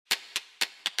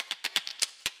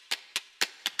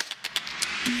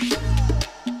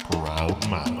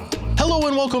Hello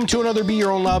and welcome to another Be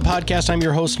Your Own Loud podcast. I'm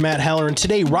your host, Matt Haller, and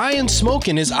today Ryan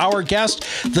Smokin is our guest,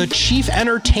 the Chief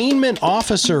Entertainment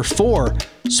Officer for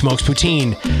Smokes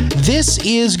Poutine. This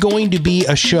is going to be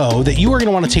a show that you are going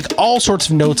to want to take all sorts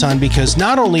of notes on, because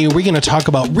not only are we going to talk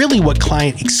about really what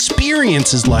client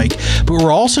experience is like, but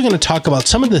we're also going to talk about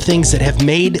some of the things that have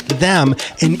made them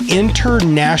an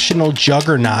international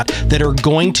juggernaut that are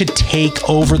going to take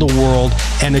over the world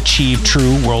and achieve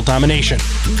true world domination.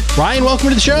 Ryan, welcome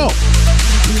to the show.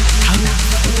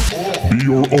 Be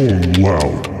Your Own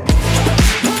Loud.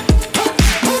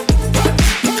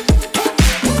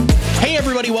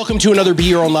 Welcome to another Be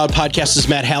Your Own Loud podcast. This is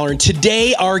Matt Haller, and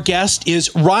today our guest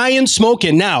is Ryan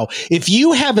Smokin. Now, if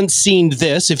you haven't seen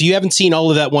this, if you haven't seen all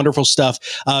of that wonderful stuff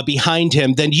behind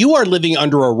him, then you are living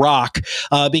under a rock,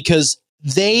 because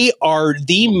they are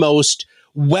the most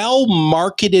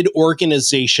well-marketed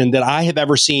organization that I have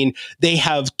ever seen. They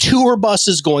have tour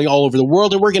buses going all over the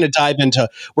world, and we're going to dive into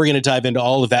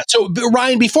all of that. So,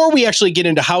 Ryan, before we actually get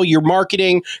into how you're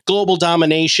marketing global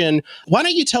domination, why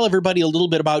don't you tell everybody a little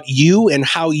bit about you and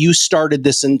how you started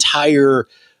this entire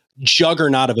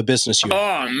juggernaut of a business unit?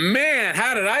 Oh man,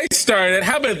 how did I start it?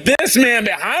 How about this man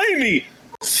behind me?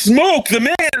 Smoke, the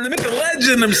man, the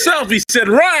legend himself. He said,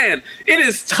 Ryan, it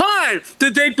is time to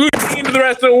take poutine to the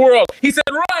rest of the world. He said,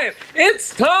 Ryan,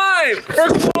 it's time for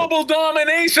global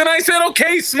domination. I said,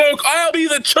 okay, Smoke, I'll be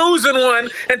the chosen one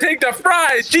and take the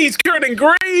fries, cheese, curd, and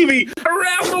gravy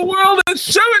around the world and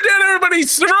shove it down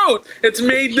everybody's throat. It's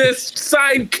made this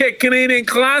sidekick Canadian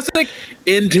classic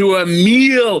into a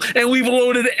meal, and we've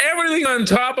loaded everything on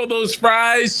top of those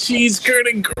fries, cheese, curd,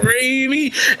 and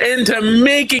gravy into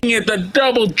making it the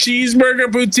double cheeseburger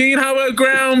poutine. How about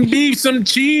ground beef, some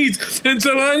cheese, and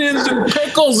some onions and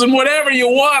pickles and whatever you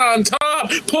want on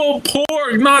top? Pulled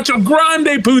pork, nacho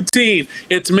grande poutine.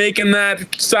 It's making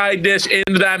that side dish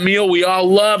into that meal we all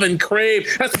love and crave,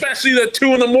 especially the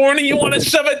 2 a.m. You want to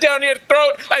shove it down your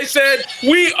throat? I said,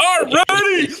 we are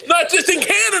ready, not just in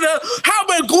Canada. How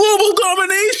about global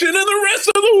domination in the rest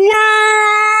of the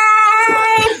world?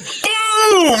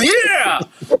 Boom! Yeah!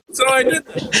 So I did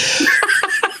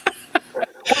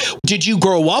Did you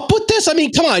grow up with this? I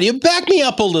mean, come on, you back me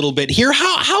up a little bit here.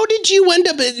 How did you end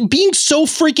up being so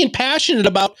freaking passionate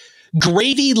about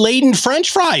gravy-laden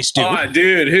French fries, dude? Oh,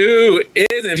 dude, who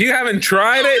isn't? If you haven't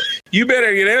tried it, you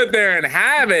better get out there and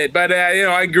have it. But,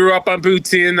 I grew up on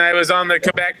poutine. I was on the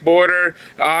Quebec border,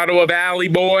 Ottawa Valley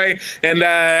boy, and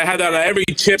had that on every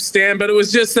chip stand. But it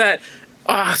was just that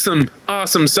awesome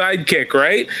sidekick,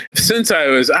 right? Since I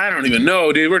don't even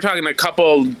know, dude, we're talking a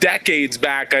couple decades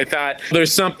back, I thought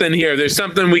there's something here. There's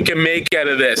something we can make out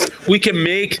of this. We can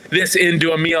make this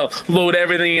into a meal, load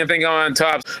everything and think on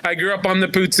top. I grew up on the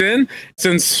poutine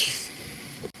since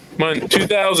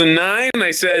 2009.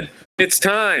 I said, it's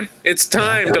time. It's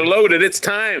time to load it. It's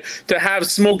time to have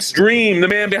Smoke's dream, the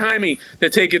man behind me, to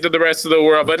take it to the rest of the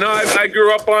world. But no, I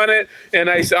grew up on it, and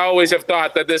I always have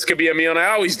thought that this could be a meal. And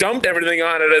I always dumped everything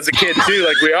on it as a kid, too,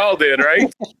 like we all did,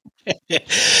 right?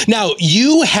 Now,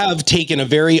 you have taken a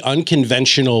very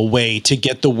unconventional way to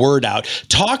get the word out.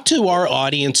 Talk to our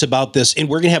audience about this, and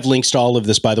we're going to have links to all of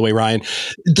this, by the way, Ryan.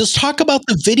 Let's talk about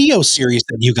the video series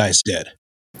that you guys did.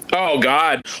 Oh,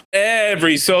 God.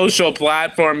 Every social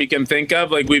platform you can think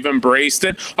of, like, we've embraced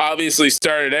it. Obviously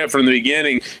started out from the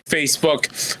beginning,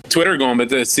 Facebook, Twitter going, but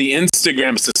it's the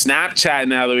Instagram, it's the Snapchat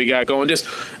now that we got going. Just,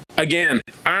 again,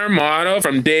 our motto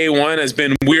from day one has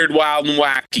been weird, wild, and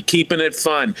wacky, keeping it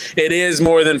fun. It is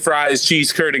more than fries,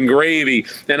 cheese, curd, and gravy.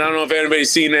 And I don't know if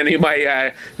anybody's seen any of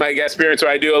my guest appearance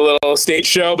where I do a little stage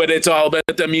show, but it's all about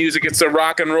the music. It's the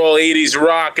rock and roll 80s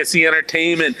rock. It's the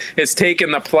entertainment. It's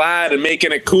taking the plaid and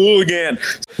making it cool again.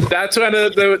 That's what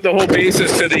the whole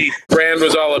basis to the brand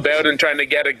was all about, and trying to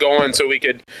get it going so we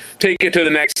could take it to the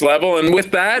next level. And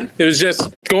with that, it was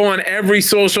just go on every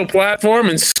social platform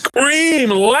and scream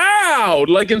loud,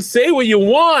 like, and say what you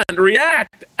want,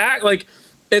 react, act like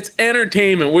it's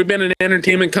entertainment. We've been an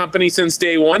entertainment company since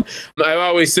day one. I've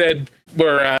always said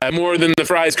we're more than the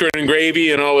fries, curd, and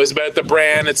gravy. It's about the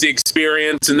brand, it's the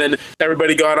experience. And then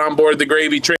everybody got on board the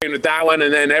gravy train with that one.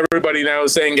 And then everybody now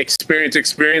is saying experience.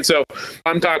 So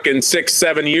I'm talking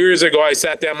 6-7 years ago, I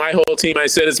sat down, my whole team, I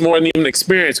said, it's more than even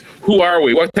experience. Who are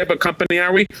we? What type of company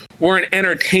are we? We're an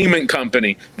entertainment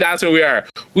company. That's what we are.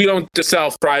 We don't just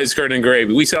sell fries, curd, and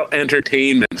gravy. We sell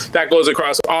entertainment. That goes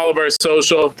across all of our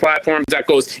social platforms. That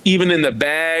goes even in the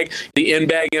bag, the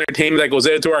in-bag entertainment that goes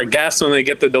out to our guests when they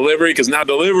get the delivery. Because now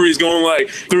delivery is going like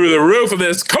through the roof of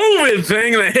this COVID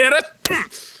thing that hit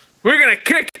us. We're going to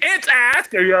kick its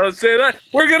ass. Are you all say that?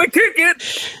 We're going to kick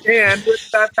it. And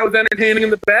that was entertaining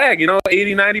in the bag.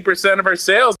 80-90% of our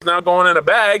sales now going in a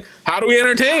bag. How do we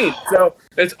entertain? So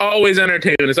it's always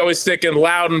entertainment. It's always sticking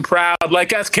loud and proud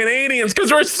like us Canadians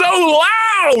because we're so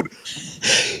loud.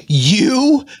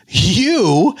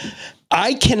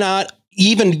 I cannot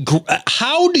even.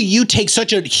 How do you take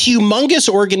such a humongous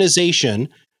organization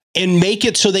and make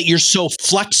it so that you're so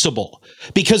flexible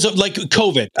because of like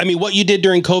COVID? I mean, what you did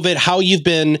during COVID, how you've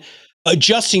been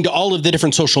adjusting to all of the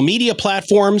different social media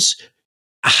platforms.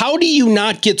 How do you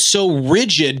not get so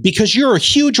rigid because you're a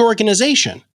huge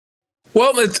organization?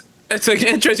 Well, it's like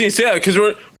interesting to say that because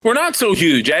we're not so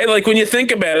huge, eh? Like when you think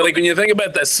about it, like when you think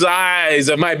about the size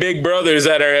of my big brothers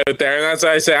that are out there, and that's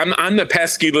why I say I'm the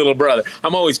pesky little brother.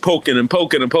 I'm always poking and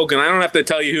poking and poking. I don't have to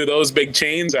tell you who those big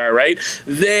chains are, right?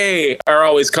 They are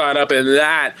always caught up in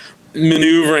that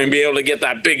maneuvering, be able to get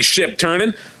that big ship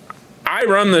turning. I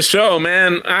run the show,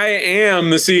 man. I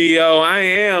am the CEO. I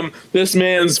am this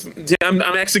man's. I'm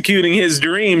executing his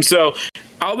dream. So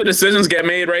all the decisions get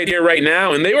made right here, right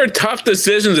now. And they were tough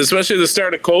decisions, especially at the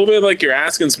start of COVID, like you're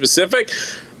asking specific.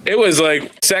 It was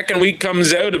like second week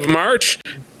comes out of March,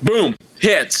 boom,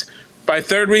 hits. By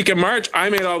third week of March, I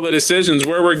made all the decisions,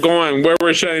 where we're going, where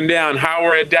we're shutting down, how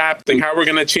we're adapting, how we're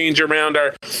going to change around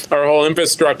our whole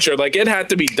infrastructure. Like it had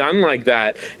to be done like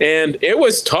that. And it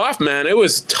was tough, man. It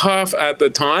was tough at the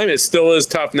time. It still is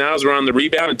tough now as we're on the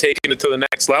rebound and taking it to the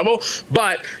next level.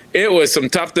 But it was some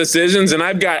tough decisions. And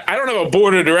I don't have a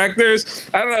board of directors.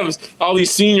 I don't have all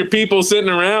these senior people sitting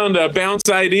around bounce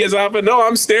ideas off it. No,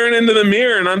 I'm staring into the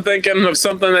mirror and I'm thinking of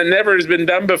something that never has been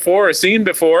done before or seen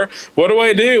before. What do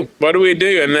I do? What do we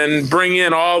do? And then bring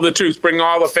in all the troops, bring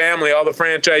all the family, all the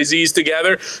franchisees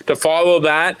together to follow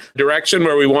that direction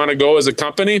where we want to go as a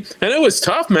company. And it was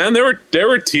tough, man. There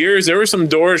were tears. There were some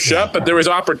doors shut, but there was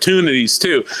opportunities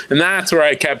too. And that's where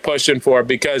I kept pushing for,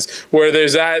 because where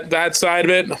there's that side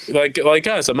of it, like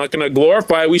us, I'm not going to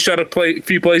glorify. We shut a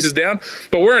few places down,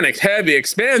 but we're in a heavy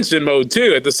expansion mode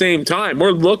too. At the same time,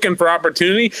 we're looking for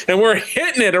opportunity and we're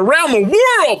hitting it around the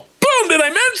world. Boom! Did I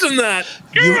mention that?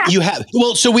 Yeah. You have.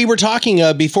 Well, so we were talking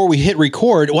before we hit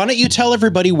record. Why don't you tell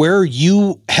everybody where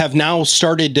you have now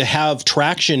started to have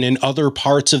traction in other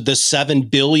parts of the 7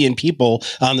 billion people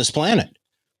on this planet?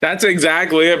 That's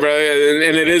exactly it, brother.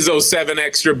 And it is those 7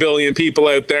 extra billion people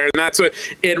out there. And that's what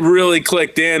it really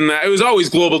clicked in. It was always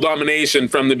global domination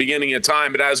from the beginning of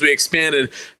time. But as we expanded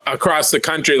across the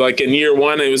country, like in year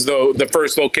one, it was the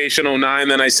first location, 09.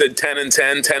 Then I said 10 in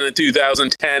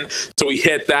 2010. So we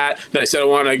hit that. Then I said I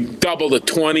want to double to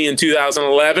 20 in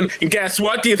 2011. And guess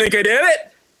what? Do you think I did it?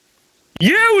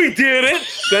 Yeah, we did it.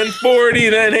 Then 40,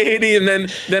 then 80, and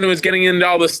then it was getting into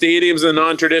all the stadiums and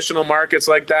non-traditional markets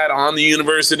like that on the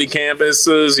university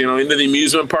campuses, into the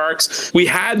amusement parks. We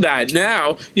had that.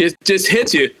 Now it just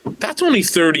hits you. That's only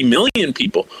 30 million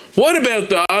people. What about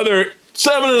the other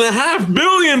 7.5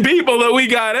 billion people that we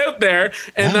got out there?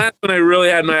 And that's when I really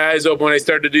had my eyes open, when I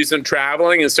started to do some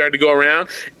traveling and started to go around.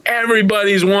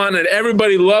 Everybody's wanting it.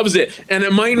 Everybody loves it. And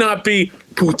it might not be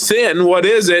Poutine. What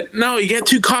is it? No, you get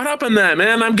too caught up in that,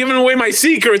 man. I'm giving away my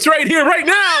secrets right here, right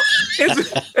now.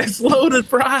 It's loaded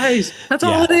fries. That's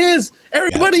all it is.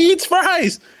 Everybody eats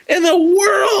fries. In the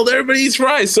world, everybody eats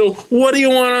fries. So what do you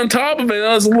want on top of it?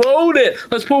 Let's load it.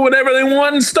 Let's put whatever they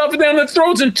want and stuff it down their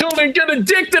throats until they get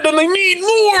addicted and they need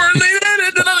more. And they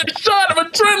add another shot of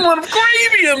adrenaline, of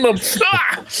gravy in them.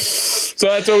 So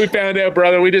that's what we found out,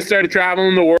 brother. We just started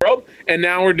traveling the world, and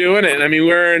now we're doing it. I mean,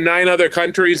 we're in 9 other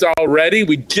countries already.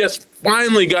 We just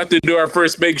finally got to do our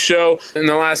first big show in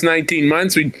the last 19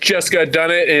 months. We just got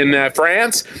done it in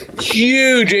France.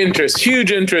 Huge interest.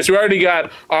 We already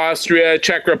got Austria,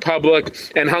 Czech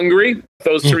Republic, and Hungary.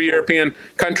 Those 3 European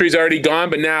countries already gone,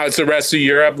 but now it's the rest of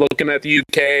Europe, looking at the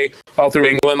UK, all through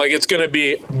England. Like, it's going to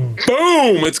be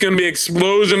boom. It's going to be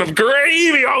explosion of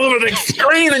gravy all over the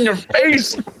screen in your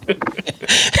face.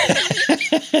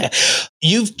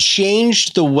 You've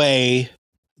changed the way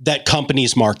that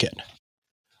companies market.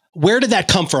 Where did that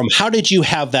come from? How did you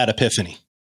have that epiphany?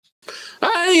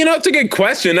 It's a good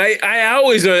question. I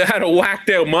always had a whacked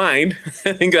out mind.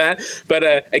 I think that.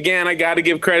 But again, I got to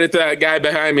give credit to that guy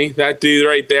behind me, that dude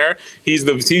right there. He's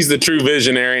the true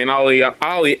visionary, and all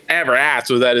he ever asked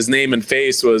was that his name and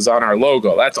face was on our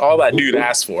logo. That's all that dude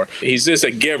asked for. He's just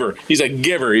a giver. He's a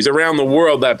giver. He's around the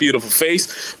world, that beautiful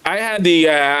face. I had the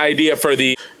idea for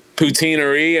the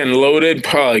Poutineerie and Loaded.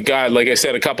 Oh God, like I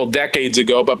said, a couple decades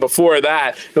ago. But before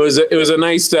that, it was a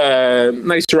nice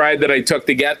ride that I took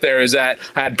to get there. Is that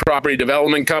I had property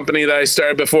development company that I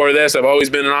started before this. I've always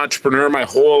been an entrepreneur my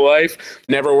whole life.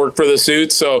 Never worked for the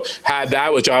suits, so had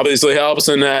that, which obviously helps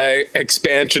in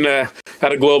expansion at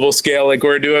a global scale like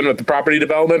we're doing with the property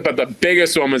development. But the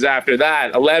biggest one was after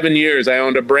that. 11 years, I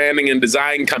owned a branding and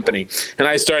design company, and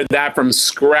I started that from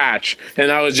scratch.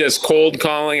 And I was just cold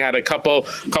calling. I had a couple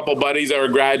buddies that were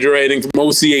graduating from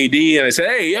OCAD, and I said,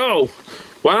 "Hey, yo,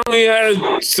 why don't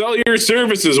we sell your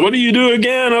services? What do you do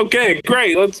again? Okay,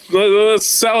 great. Let's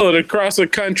sell it across the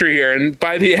country here." And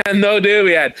by the end, though, dude,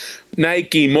 we had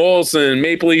Nike, Molson,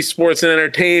 Maple Leaf Sports and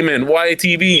Entertainment,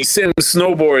 YTV, Sims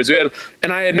Snowboards.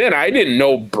 And I admit, I didn't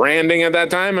know branding at that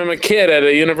time. I'm a kid at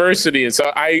a university, and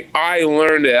so I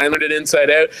learned it. I learned it inside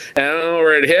out, and I don't know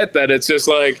where it hit that. It's just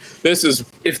like,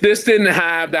 if this didn't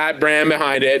have that brand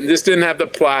behind it, and this didn't have the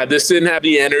plaid, this didn't have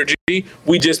the energy,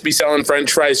 we'd just be selling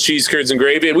French fries, cheese curds, and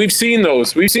gravy. And we've seen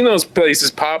those places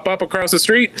pop up across the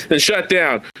street and shut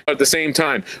down at the same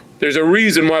time. There's a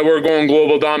reason why we're going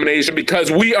global domination, because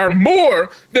we are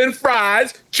more than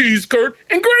fries, cheese curd,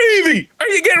 and gravy. Are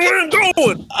you getting where I'm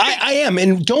going? I am.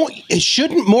 And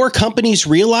shouldn't more companies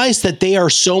realize that they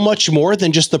are so much more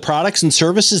than just the products and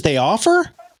services they offer?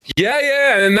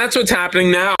 Yeah. And that's what's happening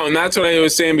now. And that's what I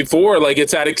was saying before. Like,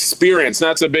 it's that experience.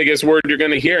 That's the biggest word you're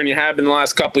going to hear. And you have in the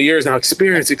last couple of years now,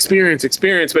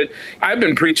 experience. But I've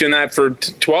been preaching that for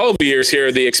 12 years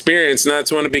here, the experience. And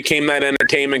that's when it became that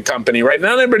entertainment company, right?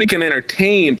 Not everybody can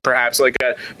entertain, perhaps, like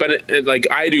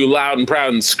I do, loud and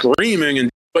proud and screaming,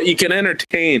 but you can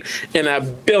entertain in a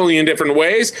billion different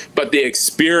ways. But the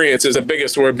experience is the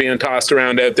biggest word being tossed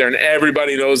around out there, and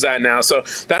everybody knows that now. So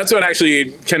that's what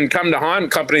actually can come to haunt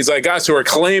companies like us who are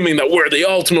claiming that we're the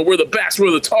ultimate, we're the best,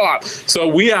 we're the top. So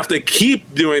we have to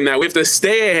keep doing that. We have to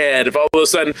stay ahead. If all of a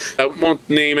sudden, I won't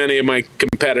name any of my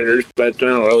competitors, but I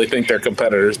don't really think they're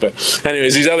competitors. But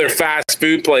anyways, these other fast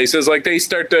food places, like they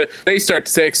start to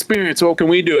say, experience, what can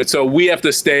we do it? So we have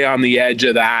to stay on the edge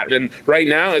of that. And right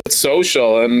now it's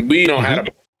social. And we know how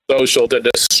to social to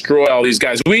destroy all these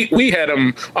guys. We had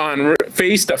them on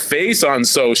face to face on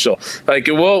social. Like,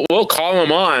 we'll call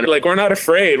them on. Like, we're not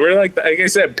afraid. We're like I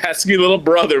said, pesky little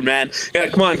brother, man. Yeah,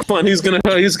 come on. He's gonna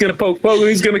poke. He's gonna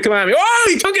come at me. Oh,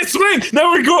 he took a swing.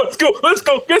 Now we're going. Let's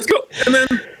go. And then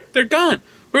they're gone.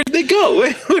 Where'd they go?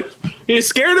 You're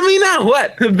scared of me now?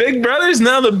 What? The big brothers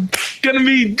now they're gonna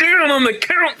be down on the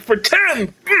count for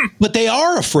 10. But they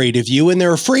are afraid of you, and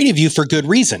they're afraid of you for good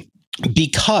reason.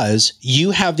 Because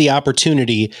you have the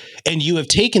opportunity, and you have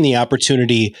taken the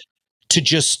opportunity to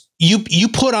just you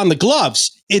put on the gloves.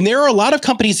 And there are a lot of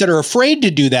companies that are afraid to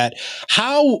do that.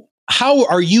 How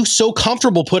are you so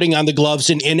comfortable putting on the gloves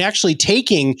and actually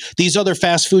taking these other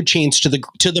fast food chains to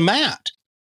the mat?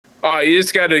 Oh, you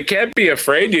just can't be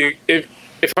afraid.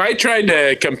 If I tried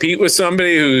to compete with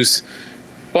somebody who's,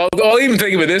 well, I'll even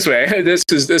think of it this way. This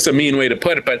is a mean way to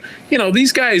put it, but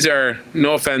these guys are,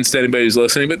 no offense to anybody who's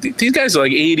listening, but these guys are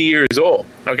like 80 years old.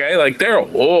 Okay, like they're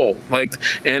old,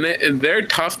 and they're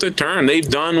tough to turn. They've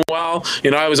done well.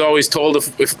 I was always told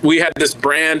if we had this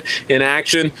brand in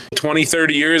action 20,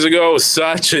 30 years ago, it was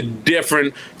such a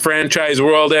different franchise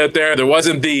world out there. There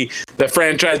wasn't the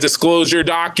franchise disclosure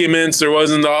documents. There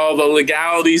wasn't all the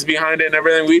legalities behind it and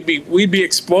everything. We'd be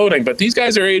exploding. But these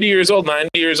guys are 80 years old, 90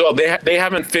 years old. They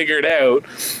haven't figured out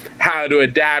how to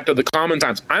adapt to the common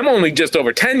times. I'm only just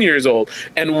over 10 years old,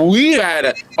 and we had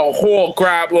a whole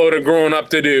crap load of growing up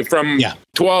to do from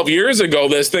 12 years ago,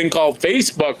 this thing called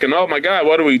Facebook. And oh my God,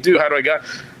 what do we do? How do I get?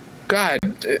 God,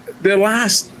 the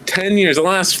last 10 years, the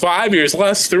last 5 years, the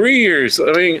last 3 years,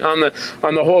 I mean, on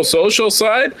the whole social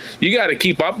side, you got to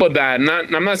keep up with that. And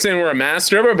I'm not saying we're a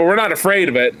master of it, but we're not afraid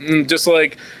of it. And just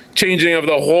like changing of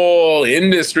the whole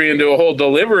industry into a whole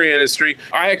delivery industry,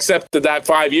 I accepted that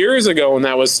 5 years ago when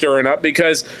that was stirring up,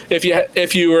 because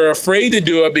if you were afraid to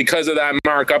do it because of that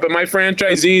markup, and my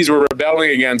franchisees were rebelling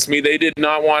against me, they did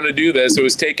not want to do this. It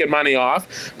was taking money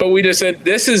off, but we just said,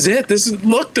 this is it.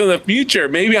 Look to the future.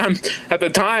 Maybe at the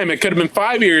time, it could have been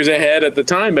 5 years ahead at the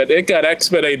time, but it got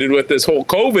expedited with this whole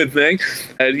COVID thing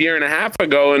a year and a half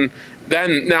ago. And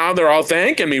then now they're all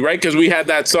thanking me, right? Because we had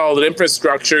that solid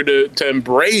infrastructure to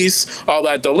embrace all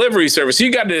that delivery service.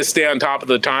 You got to stay on top of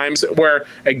the times. Where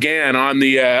again, on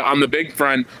the big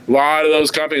front, a lot of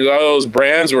those companies, a lot of those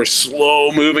brands were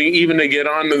slow moving, even to get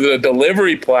onto the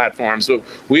delivery platforms. So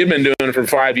we had been doing it for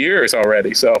 5 years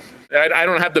already. So I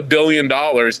don't have the $1 billion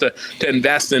to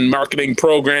invest in marketing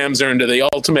programs or into the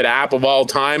ultimate app of all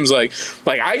times. Like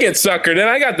I get suckered in.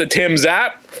 I got the Tim's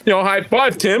app. High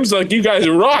five, Tim's. Like, you guys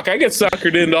rock. I get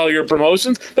suckered into all your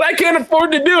promotions, but I can't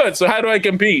afford to do it. So how do I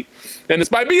compete? And it's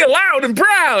by being loud and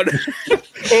proud.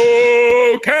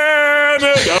 Oh,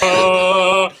 Canada,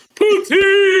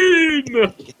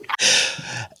 poutine.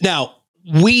 Now,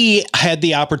 we had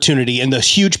the opportunity and the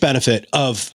huge benefit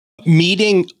of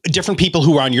meeting different people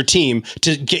who are on your team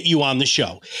to get you on the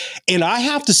show. And I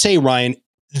have to say, Ryan,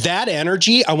 that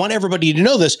energy, I want everybody to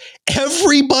know this.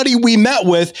 Everybody we met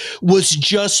with was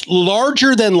just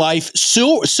larger than life,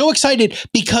 so excited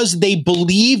because they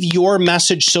believe your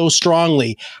message so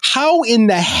strongly. How in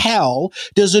the hell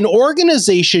does an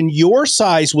organization your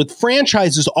size with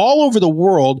franchises all over the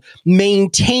world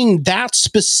maintain that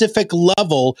specific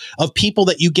level of people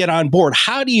that you get on board?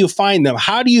 How do you find them?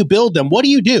 How do you build them? What do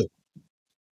you do?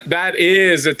 That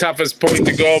is the toughest point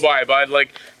to go by, bud.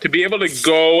 Like, to be able to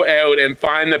go out and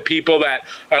find the people that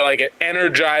are like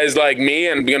energized like me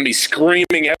and going to be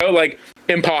screaming out, like,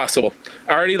 impossible.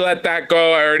 I already let that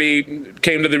go. I already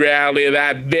came to the reality of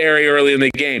that very early in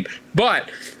the game. But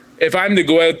if I'm to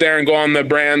go out there and go on the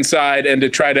brand side and to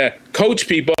try to coach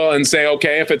people and say,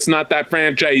 okay, if it's not that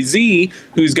franchisee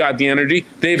who's got the energy,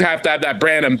 they have to have that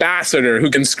brand ambassador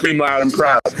who can scream loud and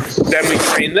proud. Then we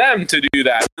train them to do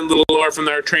that. A little lower from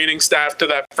their training staff to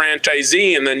that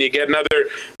franchisee, and then you get another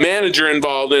manager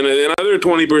involved in it, another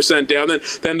 20% down,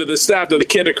 then to the staff, to the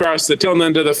kid across the till, and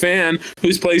then to the fan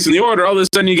who's placing the order. All of a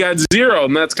sudden you got zero,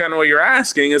 and that's kind of what you're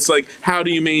asking. It's like, how do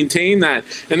you maintain that?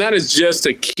 And that is just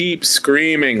to keep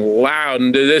screaming loud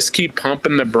and to just keep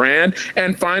pumping the brand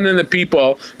and finding the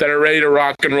people that are ready to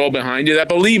rock and roll behind you that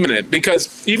believe in it.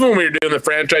 Because even when we were doing the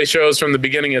franchise shows from the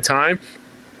beginning of time,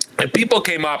 and people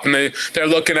came up and they're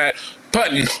looking at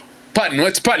Puttin,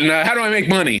 what's Puttin? How do I make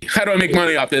money? How do I make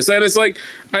money off this? And it's like,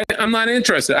 I'm not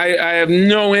interested. I have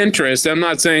no interest. I'm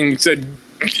not saying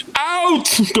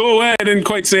out, go ahead, and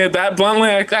quite say it that bluntly.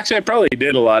 Actually, I probably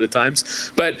did a lot of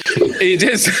times, but it's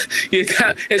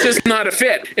just not a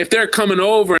fit. If they're coming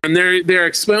over and they're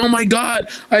explaining, oh my God,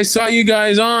 I saw you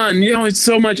guys on, it's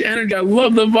so much energy. I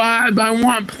love the vibe. I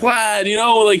want plaid,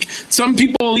 like some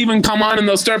people even come on and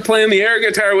they'll start playing the air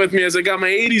guitar with me as I got my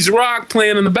 80s rock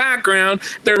playing in the background.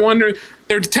 They're wondering,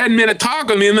 they're 10-minute talk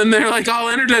with me, and then they're like all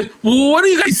energized. Well, what do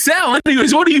you guys sell?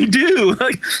 Anyways, what do you do?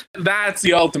 Like, that's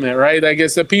the ultimate, right? I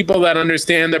guess the people that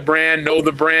understand the brand, know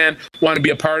the brand, want to be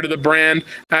a part of the brand.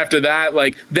 After that,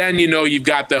 then you've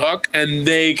got the hook, and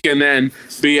they can then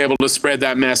be able to spread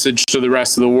that message to the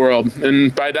rest of the world.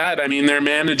 And by that, I mean their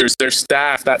managers, their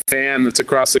staff, that fan that's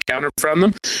across the counter from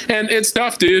them. And it's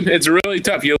tough, dude. It's really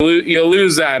tough. You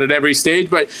lose that at every stage,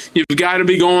 but you've got to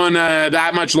be going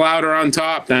that much louder on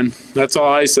top. Then that's all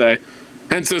I say.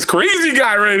 Hence this crazy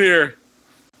guy right here.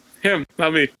 Him,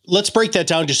 not me. Let's break that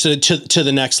down just to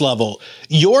the next level.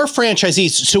 Your franchisees,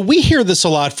 so we hear this a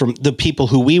lot from the people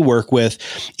who we work with,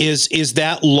 is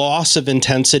that loss of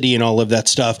intensity and all of that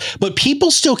stuff. But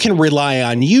people still can rely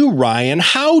on you, Ryan.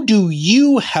 How do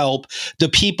you help the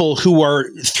people who are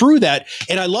through that?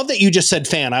 And I love that you just said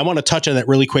fan. I want to touch on that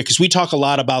really quick because we talk a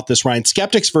lot about this, Ryan.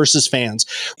 Skeptics versus fans.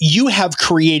 You have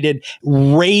created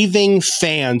raving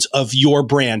fans of your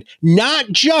brand,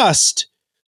 not just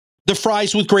the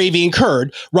fries with gravy and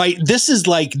curd, right? This is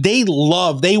like they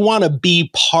want to be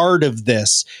part of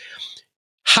this.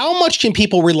 How much can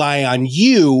people rely on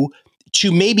you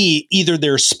to maybe either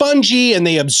they're spongy and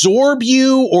they absorb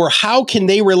you, or how can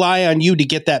they rely on you to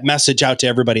get that message out to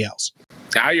everybody else?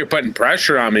 Now you're putting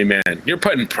pressure on me, man. You're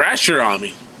putting pressure on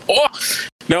me. Oh,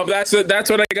 no, that's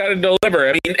what I got to deliver.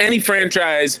 I mean, any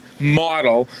franchise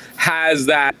model has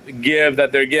that give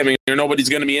that they're giving, or nobody's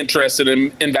going to be interested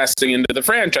in investing into the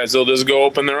franchise. They'll just go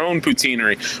open their own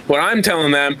poutineery. What I'm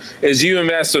telling them is, you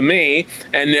invest with me,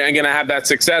 and I'm going to have that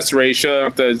success ratio. I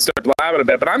have to start blabbing a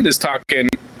bit, but I'm just talking.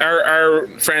 Our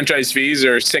franchise fees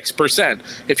are 6%.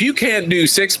 If you can't do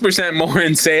 6% more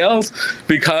in sales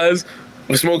because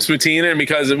Smokes Patina, and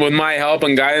because with my help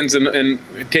and guidance and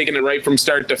taking it right from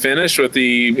start to finish with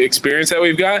the experience that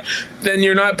we've got, then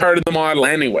you're not part of the model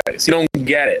anyways. You don't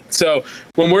get it. So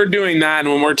when we're doing that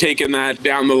and when we're taking that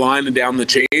down the line and down the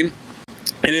chain,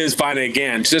 it is finding,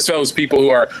 again, just those people who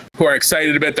are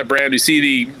excited about the brand, who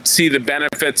see the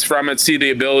benefits from it, see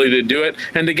the ability to do it,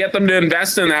 and to get them to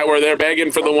invest in that, where they're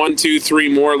begging for the 1, 2,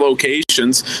 3 more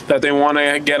locations that they want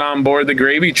to get on board the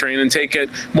gravy train and take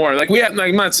it more.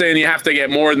 I'm not saying you have to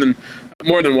get more than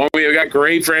more than one. We've got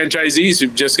great franchisees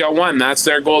who've just got one. That's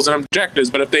their goals and objectives.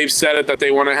 But if they've said it that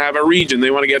they want to have a region,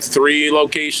 they want to get 3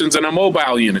 locations and a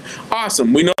mobile unit.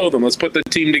 Awesome. We know them. Let's put the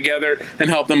team together and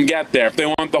help them get there. If they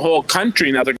want the whole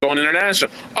country, now they're going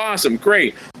international. Awesome.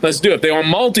 Great. Let's do it. If they want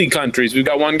multi-countries, we've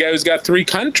got one guy who's got 3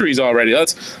 countries already.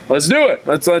 Let's do it.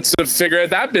 Let's figure out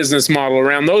that business model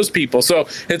around those people. So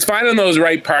it's finding those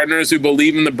right partners who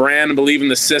believe in the brand and believe in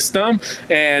the system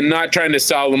and not trying to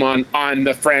sell them on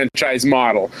the franchise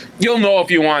model. You'll know if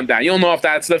you want that. You'll know if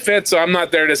that's the fit. So I'm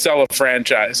not there to sell a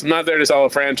franchise. I'm not there to sell a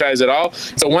franchise at all.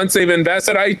 So once they've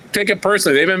invested, I take it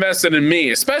personally. They've invested in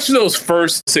me, especially those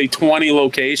first, say, 20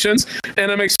 locations.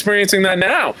 And I'm experiencing that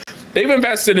now. They've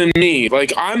invested in me.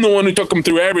 Like, I'm the one who took them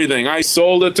through everything. I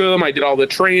sold it to them. I did all the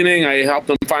training. I helped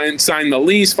them sign the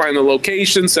lease, find the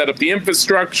location, set up the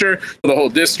infrastructure, the whole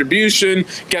distribution,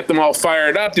 get them all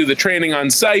fired up, do the training on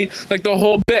site, like the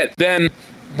whole bit. Then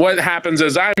what happens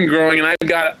as I'm growing and I've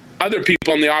got other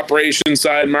people on the operations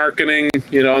side, marketing,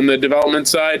 on the development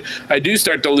side, I do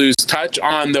start to lose touch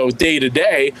on those day to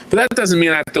day, but that doesn't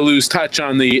mean I have to lose touch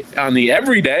on the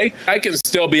everyday. I can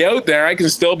still be out there. I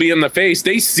can still be in the face.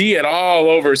 They see it all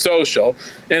over social.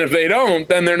 And if they don't,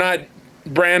 then they're not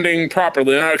branding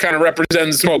properly. They're not kind of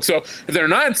representing smoke. So if they're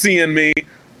not seeing me,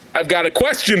 I've got a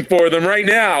question for them right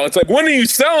now. It's like, when are you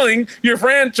selling your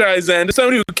franchise then to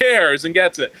somebody who cares and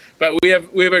gets it? But we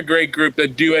have a great group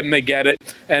that do it and they get it,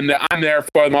 and I'm there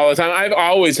for them all the time. I've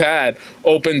always had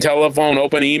open telephone,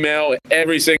 open email,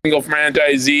 every single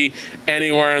franchisee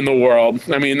anywhere in the world.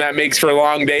 I mean, that makes for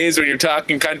long days when you're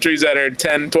talking countries that are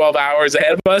 10, 12 hours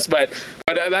ahead of us, but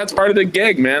that's part of the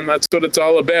gig, man. That's what it's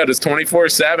all about. It's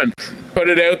 24/7. Put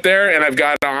it out there, and I've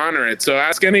got to honor it. So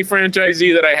ask any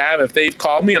franchisee that I have if they've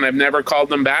called me and I've never called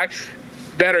them back.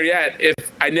 Better yet, if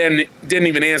I didn't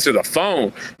even answer the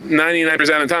phone,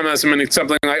 99% of the time, that's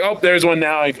something like, oh, there's one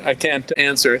now. I can't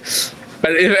answer it.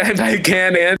 But if I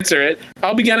can't answer it,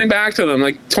 I'll be getting back to them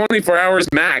like 24 hours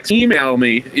max. Email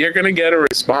me. You're going to get a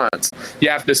response. You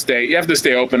have to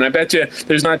stay open. I bet you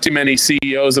there's not too many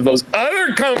CEOs of those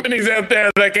other companies out there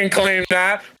that can claim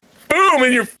that. Boom,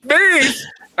 in your face.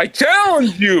 I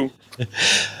challenge you.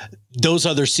 Those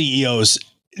other CEOs,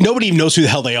 nobody even knows who the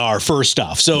hell they are, first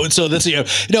off. So that's,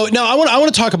 now I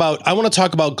want to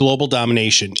talk about global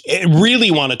domination. I really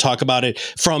want to talk about it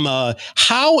from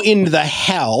how in the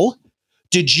hell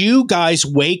did you guys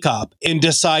wake up and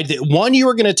decide that, one, you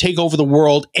were going to take over the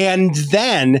world and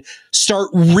then start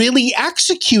really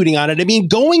executing on it? I mean,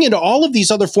 going into all of these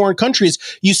other foreign countries,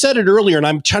 you said it earlier, and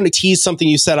I'm trying to tease something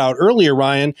you said out earlier,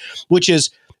 Ryan, which is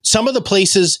some of the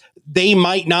places they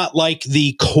might not like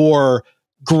the core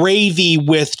gravy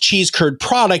with cheese curd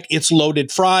product. It's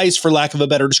loaded fries, for lack of a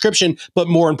better description, but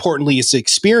more importantly, it's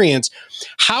experience.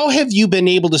 How have you been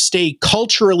able to stay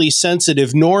culturally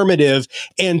sensitive, normative,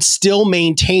 and still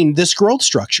maintain this growth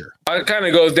structure? It kind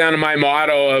of goes down to my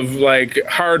motto of like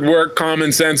hard work,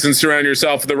 common sense, and surround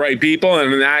yourself with the right people.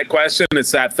 And in that question,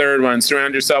 it's that third one,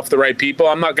 surround yourself with the right people.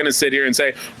 I'm not going to sit here and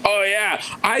say, oh yeah,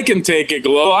 I can take it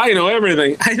global. I know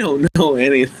everything. I don't know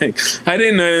anything. I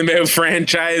didn't know anything about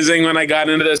franchising when I got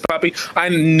into this puppy. I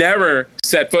never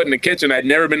set foot in the kitchen. I'd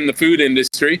never been in the food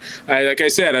industry. Like I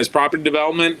said, I was property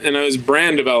development and I was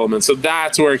brand development. So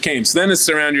that's where it came. So then it's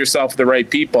surround yourself with the right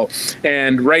people.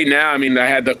 And right now, I mean, I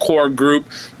had the core group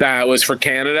that was for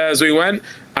Canada as we went.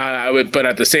 But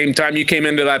at the same time, you came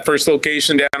into that first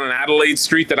location down on Adelaide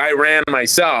Street that I ran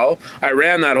myself. I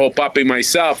ran that whole puppy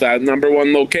myself, that number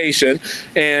one location.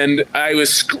 And I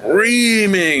was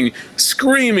screaming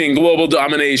global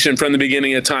domination from the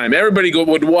beginning of time. Everybody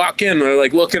would walk in, they're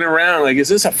like looking around, like, is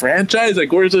this a franchise?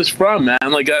 Like, where's this from, man?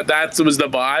 Like, that was the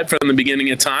vibe from the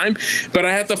beginning of time. But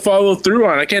I have to follow through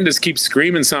on it. I can't just keep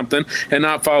screaming something and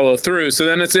not follow through. So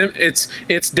then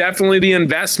it's definitely the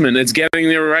investment. It's getting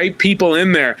the right people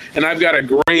in there. And I've got a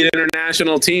great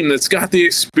international team that's got the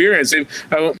experience.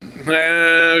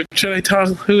 Should I talk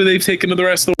who they've taken to the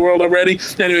rest of the world already?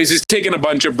 Anyways, he's taken a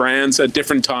bunch of brands at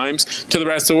different times to the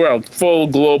rest of the world. Full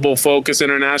global focus,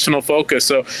 international focus.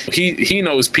 So he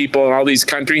knows people in all these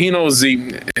countries.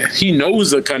 He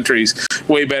knows the countries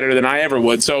way better than I ever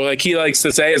would. So like he likes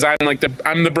to say is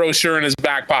I'm the brochure in his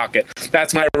back pocket.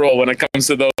 That's my role when it comes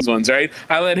to those ones, right?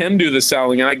 I let him do the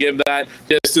selling and I give that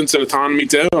distance and autonomy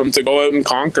to him to go out and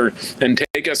conquer and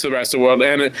take us to the rest of the world.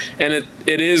 And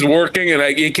it is working,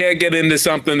 and you can't get into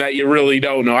something that you really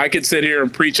don't know. I could sit here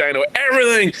and preach I know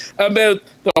everything about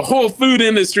the whole food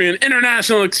industry and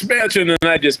international expansion, and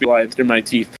I'd just be lying through my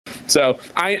teeth. So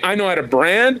I know how to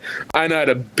brand. I know how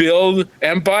to build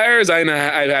empires. I've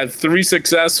had 3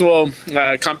 successful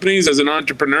companies as an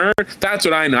entrepreneur. That's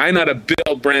what I know. I know how to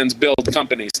build brands, build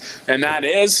companies. And that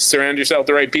is surround yourself with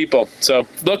the right people. So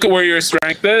look at where your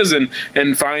strength is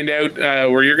and find out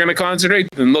where you're going to concentrate,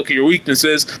 and look at your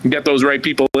weaknesses and get those right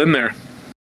people in there.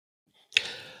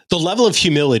 The level of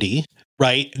humility,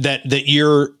 right, that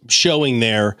you're showing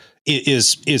there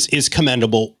is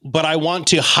commendable, but I want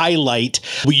to highlight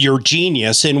your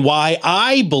genius and why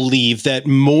I believe that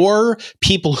more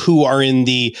people who are in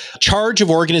the charge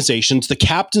of organizations, the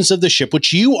captains of the ship,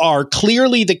 which you are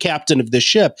clearly the captain of the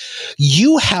ship,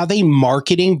 you have a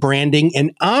marketing, branding,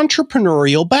 and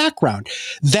entrepreneurial background.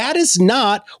 That is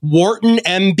not Wharton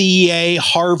MBA,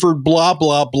 Harvard, blah,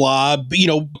 blah, blah,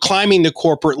 climbing the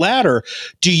corporate ladder.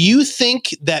 Do you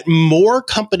think that more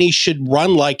companies should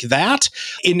run like that?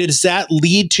 And does that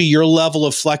lead to your level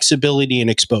of flexibility and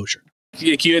exposure?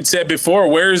 Like you had said before,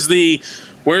 where's the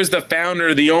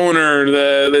founder, the owner,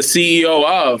 the CEO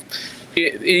of?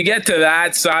 You get to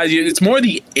that size, it's more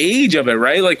the age of it,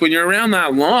 right? Like when you're around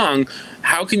that long,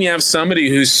 how can you have somebody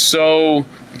who's so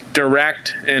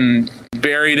direct and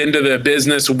buried into the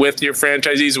business with your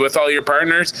franchisees, with all your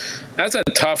partners? That's a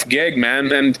tough gig,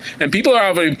 man. And people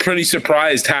are often pretty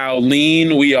surprised how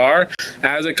lean we are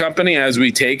as a company as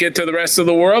we take it to the rest of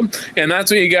the world. And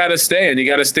that's what you got to stay in. You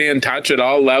got to stay in touch at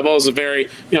all levels.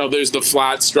 There's the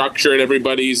flat structure and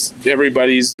everybody's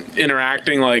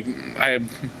interacting. Like I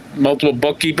have multiple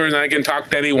bookkeepers, and I can talk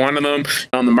to any one of them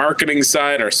on the marketing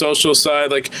side, our social side,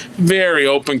 like very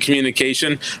open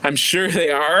communication. I'm sure they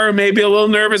are maybe a little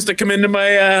nervous to come into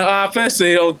my office,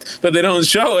 but they don't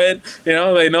show it.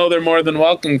 They know they're more than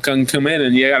welcome to come in,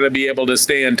 and you got to be able to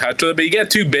stay in touch with it. But you get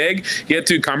too big, you get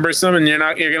too cumbersome, and you're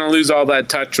going to lose all that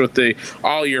touch with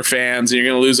all your fans, and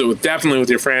you're going to lose it definitely with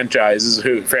your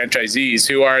franchisees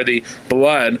who are the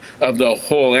blood of the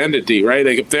whole entity, right?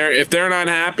 Like if they're not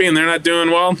happy and they're not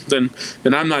doing well, then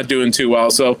I'm not doing too well.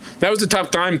 So that was a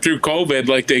tough time through COVID.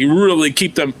 Like they really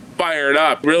keep them fired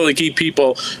up, really keep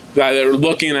people that are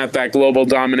looking at that global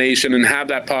domination and have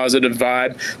that positive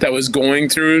vibe that was going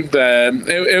through.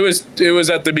 It was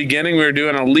at the beginning, we were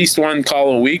doing at least one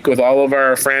call a week with all of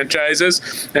our franchises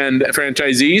and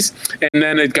franchisees. And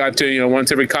then it got to,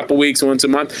 once every couple weeks, once a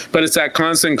month. But it's that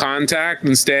constant contact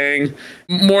and staying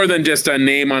more than just a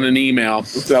name on an email.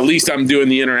 At least I'm doing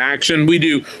the interaction. We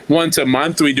do once a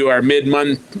month. We do our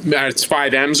mid-month, it's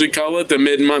 5 M's we call it, the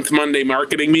mid-month Monday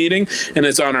marketing meeting. And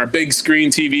it's on our big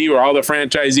screen TV where all the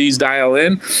franchisees dial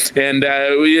in, and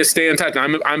we just stay in touch.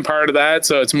 I'm part of that,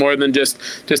 so it's more than just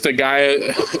a guy,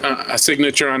 a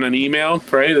signature on an email,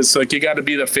 right? It's like you got to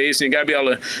be the face, and you got to be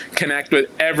able to connect with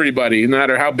everybody, no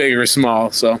matter how big or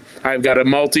small. So I've got a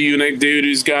multi-unit dude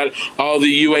who's got all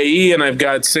the UAE, and I've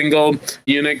got single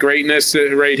unit greatness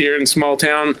right here in small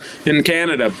town in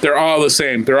Canada. They're all the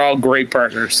same. They're all great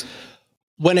partners.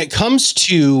 When it comes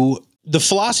to the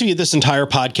philosophy of this entire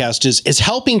podcast is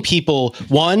helping people,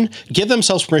 one, give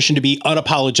themselves permission to be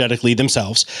unapologetically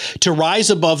themselves, to rise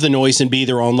above the noise and be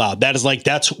their own loud.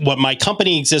 That's what my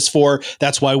company exists for.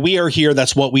 That's why we are here.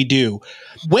 That's what we do.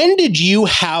 When did you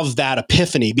have that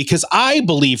epiphany? Because I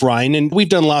believe, Ryan, and we've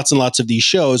done lots and lots of these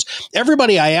shows,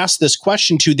 everybody I asked this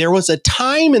question to, there was a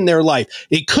time in their life,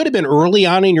 it could have been early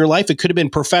on in your life, it could have been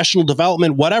professional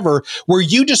development, whatever, where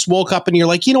you just woke up and you're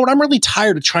like, you know what, I'm really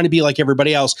tired of trying to be like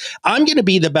everybody else. I'm going to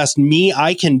be the best me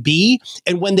I can be.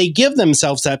 And when they give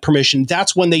themselves that permission,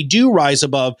 that's when they do rise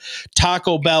above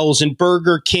Taco Bells and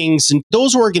Burger Kings and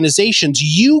those organizations.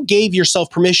 You gave yourself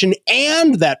permission,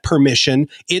 and that permission,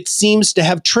 it seems to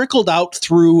have trickled out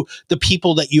through the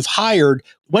people that you've hired.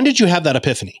 When did you have that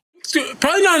epiphany?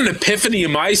 Probably not an epiphany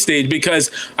in my stage,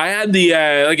 because I had the,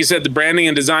 like you said, the branding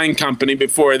and design company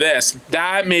before this.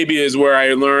 That maybe is where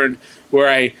I learned where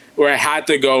I had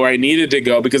to go, where I needed to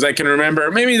go, because I can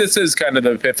remember, maybe this is kind of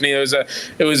the epiphany.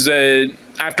 It was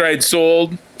after I'd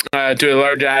sold to a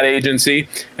large ad agency,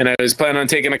 and I was planning on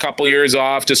taking a couple years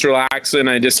off, just relaxing.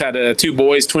 I just had twin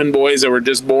boys that were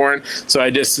just born. So I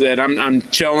just said, I'm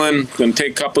chilling, gonna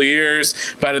take a couple years.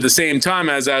 But at the same time,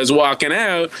 as I was walking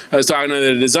out, I was talking to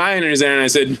the designers there, and I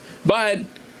said, but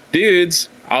dudes,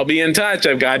 I'll be in touch.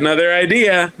 I've got another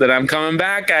idea that I'm coming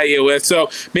back at you with. So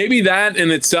maybe that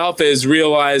in itself is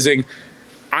realizing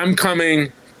I'm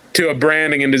coming to a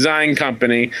branding and design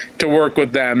company to work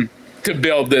with them to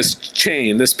build this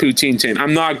chain, this poutine chain.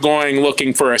 I'm not going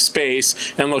looking for a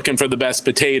space and looking for the best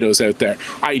potatoes out there.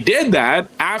 I did that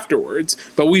afterwards,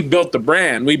 but we built the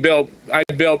brand. I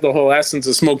built the whole essence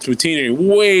of smoked poutineery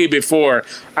way before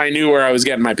I knew where I was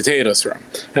getting my potatoes from,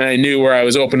 and I knew where I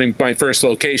was opening my first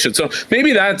location. So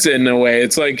maybe that's in a way.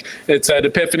 It's like it's an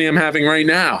epiphany I'm having right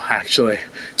now. Actually,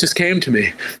 just came to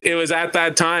me. It was at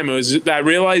that time. It was that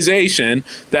realization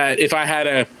that if I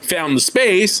had found the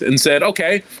space and said,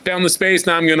 okay, found the space,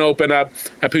 now I'm going to open up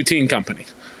a poutine company.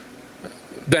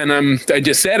 Then I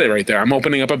just said it right there. I'm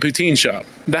opening up a poutine shop.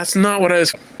 That's not what I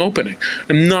was opening.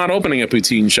 I'm not opening a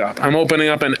poutine shop. I'm opening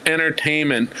up an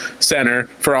entertainment center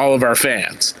for all of our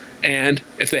fans. And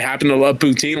if they happen to love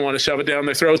poutine, want to shove it down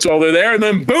their throats while they're there,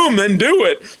 then boom, then do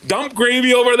it. Dump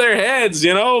gravy over their heads,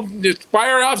 just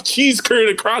fire off cheese curd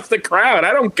across the crowd.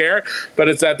 I don't care. But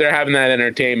it's that they're having that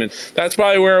entertainment. That's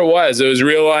probably where it was. It was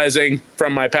realizing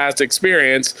from my past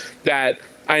experience that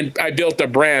I built a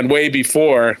brand way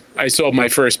before I sold my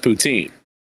first poutine.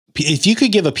 If you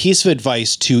could give a piece of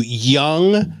advice to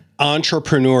young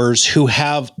entrepreneurs who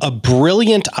have a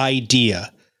brilliant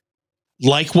idea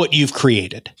like what you've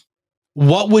created,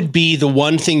 what would be the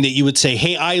one thing that you would say,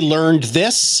 hey, I learned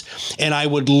this and I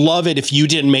would love it if you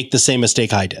didn't make the same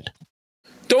mistake I did?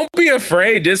 Don't be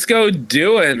afraid. Just go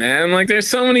do it, man. Like, there's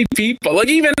so many people. Like,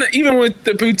 even with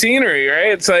the poutineery,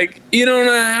 right? It's like, you don't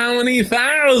know how many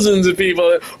thousands of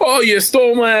people. Oh, you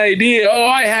stole my idea. Oh,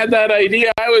 I had that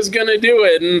idea. I was gonna do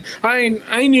it, and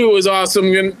I knew it was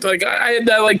awesome. And like, I had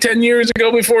that like 10 years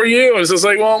ago before you. It's just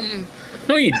like, well,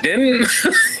 no, you didn't.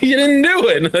 You didn't do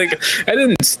it. Like, I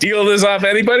didn't steal this off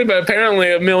anybody, but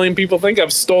apparently a million people think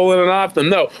I've stolen it off them.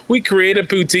 No, we created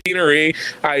Poutineery.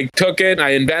 I took it. I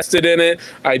invested in it.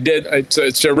 I did.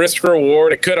 It's a risk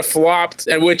reward. It could have flopped,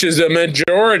 and which is a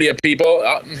majority of people.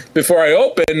 Before I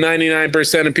opened,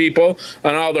 99% of people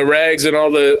on all the regs and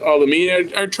all the media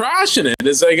are trashing it.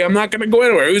 It's like, I'm not going to go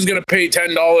anywhere. Who's going to pay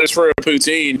 $10 for a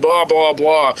poutine? Blah, blah,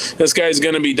 blah. This guy's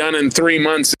going to be done in 3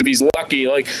 months if he's lucky.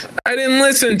 Like, I didn't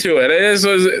listen to it. It just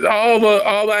was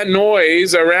all that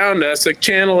noise around us. Like,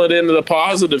 channel it into the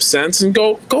positive sense and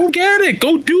go get it.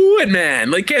 Go do it, man.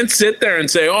 Like, can't sit there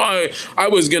and say, oh, I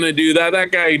was going to do that.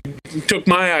 That guy took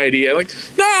my idea. Like,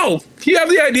 no, you have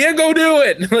the idea, go do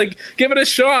it. Like, give it a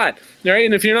shot. Right?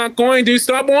 And if you're not going to,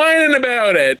 stop whining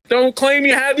about it. Don't claim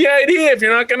you had the idea if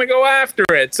you're not going to go after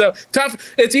it. So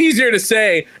tough. It's easier to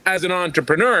say as an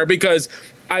entrepreneur because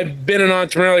I've been an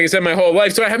entrepreneur, like I said, my whole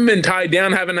life. So I haven't been tied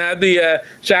down, haven't had the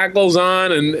shackles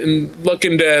on and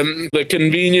looking to the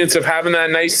convenience of having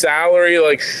that nice salary.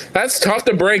 Like, that's tough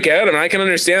to break out. And I can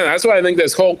understand that. That's why I think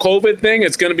this whole COVID thing,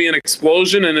 it's going to be an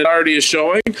explosion, and it already is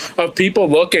showing, of people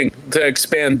looking to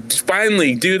expand,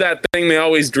 finally do that thing they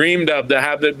always dreamed of, to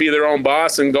have to be their own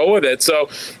boss and go with it. So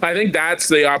I think that's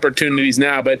the opportunities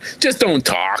now, but just don't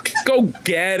talk. Go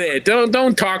get it.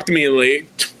 Don't talk to me, Lee.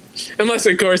 Unless,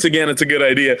 of course, again, it's a good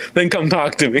idea. Then come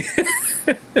talk to me.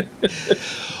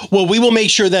 Well, we will make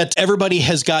sure that everybody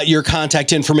has got your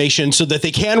contact information so that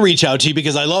they can reach out to you,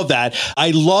 because I love that.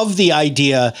 I love the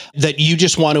idea that you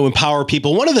just want to empower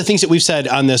people. One of the things that we've said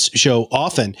on this show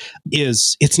often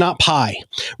is it's not pie,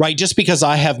 right? Just because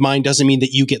I have mine doesn't mean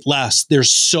that you get less.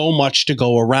 There's so much to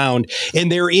go around.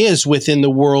 And there is, within the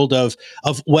world of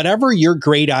whatever your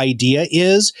great idea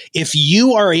is, if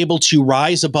you are able to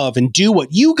rise above and do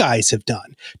what you guys have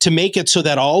done to make it so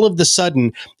that all of the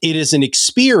sudden it is an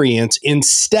experience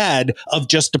instead of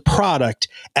just a product,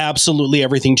 absolutely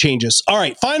everything changes. All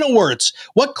right, final words.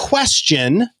 What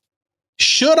question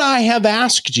should I have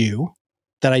asked you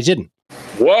that I didn't?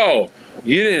 Whoa,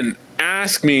 you didn't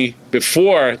ask me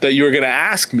before that you were going to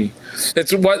ask me.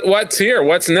 It's what's here,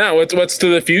 what's now, what's to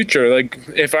the future. Like,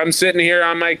 if I'm sitting here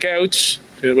on my couch,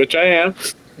 which I am,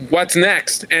 what's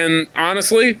next? And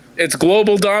honestly, it's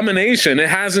global domination. It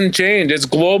hasn't changed. It's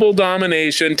global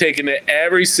domination taken to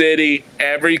every city,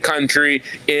 every country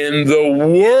in the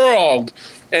world.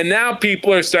 And now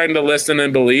people are starting to listen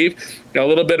and believe. A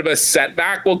little bit of a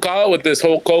setback, we'll call it, with this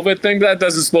whole COVID thing. That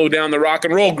doesn't slow down the rock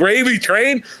and roll gravy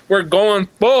train. We're going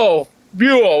full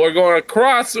fuel. We're going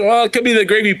across, well, it could be the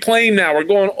gravy plane now. We're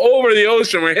going over the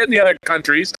ocean. We're hitting the other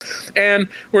countries, and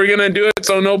we're going to do it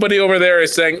so nobody over there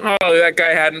is saying, oh, that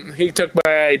guy he took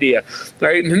my idea,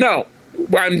 right? No,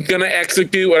 I'm going to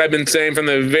execute what I've been saying from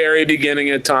the very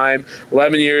beginning of time,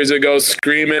 11 years ago,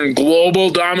 screaming global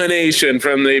domination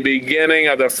from the beginning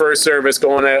of the first service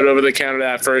going out over the counter to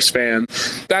that first fan.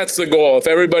 That's the goal. If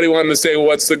everybody wanted to say,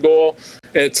 what's the goal?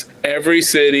 It's every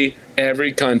city,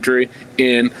 every country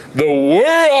in the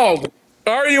world.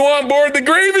 Are you on board the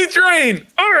gravy train?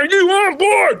 Are you on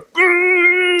board?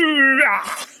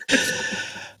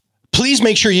 please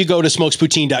make sure you go to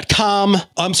smokespoutine.com.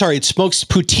 I'm sorry, it's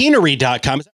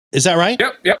smokespoutinery.com. Is that right?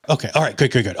 Yep. Okay. All right.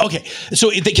 Good. Okay. So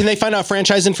can they find out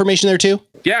franchise information there too?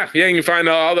 Yeah, you can find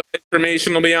all the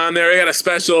information will be on there. We got a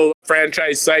special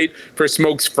franchise site for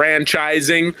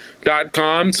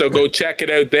smokesfranchising.com. So go check it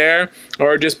out there,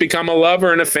 or just become a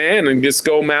lover and a fan and just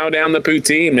go mow down the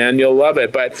poutine, man. You'll love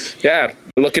it. But yeah,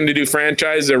 we're looking to do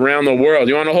franchises around the world.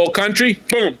 You want a whole country?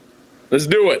 Boom. Let's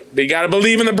do it. But you got to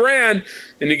believe in the brand,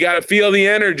 and you got to feel the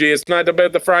energy. It's not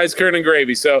about the fries, curd, and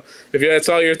gravy. So if that's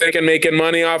all you're thinking, making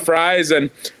money off fries, then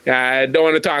I don't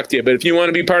want to talk to you. But if you want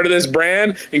to be part of this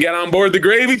brand and get on board the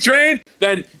gravy train,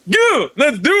 then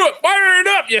let's do it. Fire it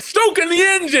up. You're stoking the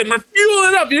engine. We're fueling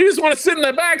it up. You just want to sit in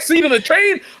the back seat of the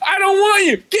train? I don't want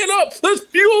you. Get up. Let's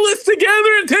fuel this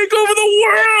together and take over the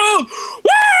world.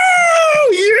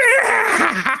 Woo!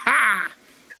 Yeah!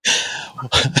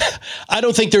 I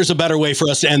don't think there's a better way for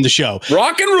us to end the show.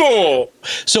 Rock and roll.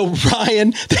 So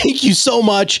Ryan, thank you so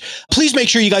much. Please make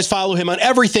sure you guys follow him on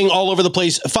everything all over the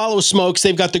place. Follow Smokes.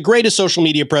 They've got the greatest social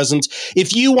media presence.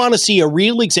 If you want to see a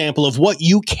real example of what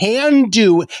you can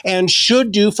do and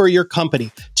should do for your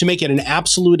company to make it an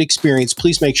absolute experience,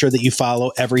 please make sure that you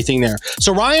follow everything there.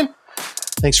 So Ryan,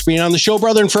 thanks for being on the show,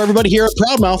 brother. And for everybody here at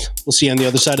Proudmouth, we'll see you on the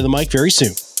other side of the mic very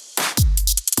soon.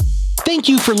 Thank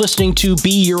you for listening to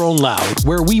Be Your Own Loud,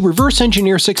 where we reverse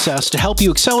engineer success to help you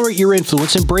accelerate your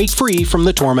influence and break free from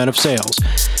the torment of sales.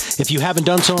 If you haven't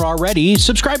done so already,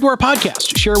 subscribe to our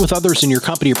podcast, share it with others in your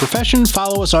company or profession,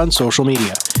 follow us on social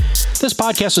media. This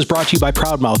podcast is brought to you by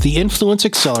Proudmouth, the Influence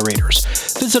Accelerators.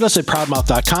 Visit us at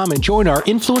proudmouth.com and join our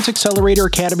Influence Accelerator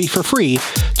Academy for free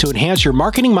to enhance your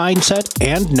marketing mindset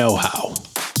and know-how.